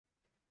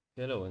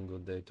Hello and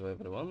good day to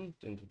everyone.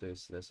 In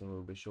today's lesson,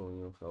 we'll be showing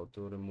you how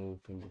to remove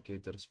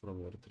indicators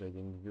from your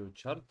TradingView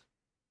chart.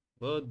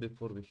 But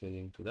before we head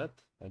into that,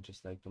 I'd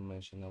just like to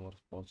mention our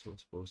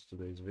sponsors for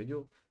today's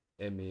video,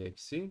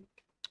 MEXC.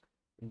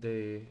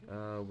 They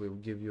will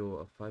give you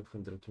a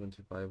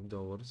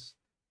 $525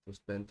 to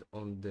spend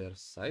on their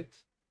site.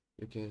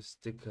 You can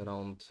stick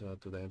around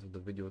to the end of the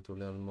video to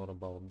learn more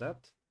about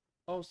that.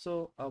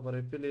 Also, our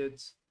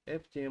affiliates,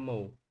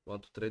 FTMO,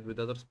 want to trade with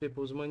other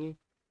people's money?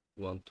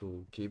 Want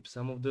to keep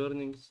some of the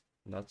earnings?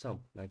 Not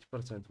some,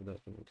 90% of the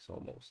earnings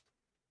almost.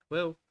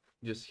 Well,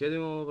 just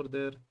heading over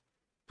there,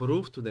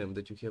 prove to them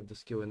that you have the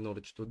skill and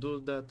knowledge to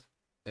do that,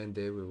 and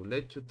they will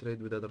let you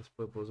trade with other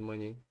people's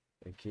money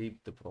and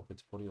keep the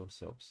profits for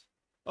yourselves.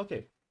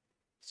 Okay,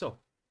 so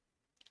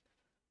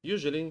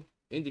usually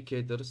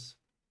indicators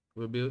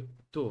will be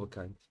two of a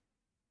kind.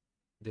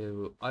 They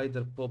will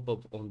either pop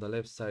up on the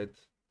left side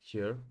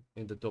here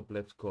in the top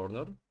left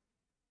corner,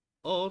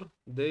 or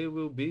they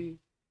will be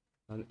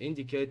an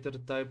indicator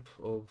type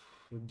of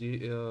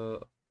the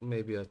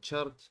maybe a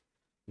chart,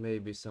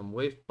 maybe some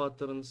wave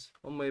patterns,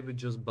 or maybe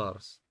just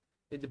bars.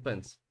 It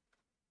depends.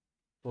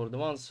 For the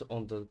ones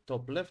on the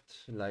top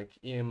left, like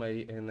EMA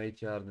and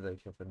ATR that I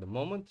have at the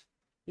moment,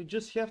 you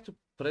just have to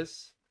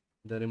press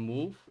the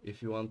remove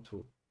if you want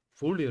to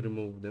fully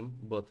remove them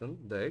button,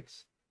 the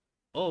X,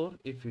 or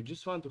if you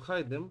just want to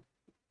hide them,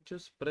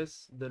 just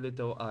press the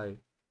little I.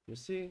 You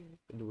see,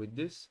 with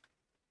this,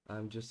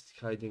 I'm just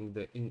hiding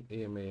the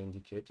EMA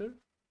indicator.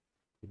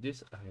 With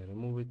this, I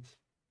remove it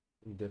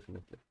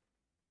indefinitely.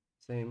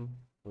 Same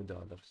with the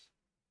others.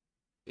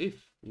 If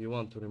you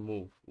want to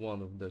remove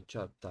one of the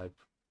chart type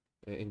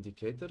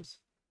indicators,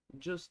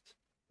 just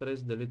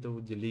press the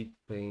little delete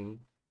pane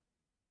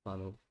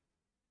panel,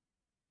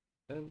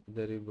 and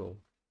there you go.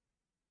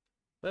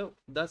 Well,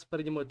 that's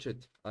pretty much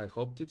it. I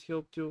hope it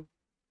helped you.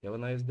 Have a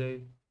nice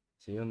day.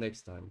 See you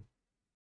next time.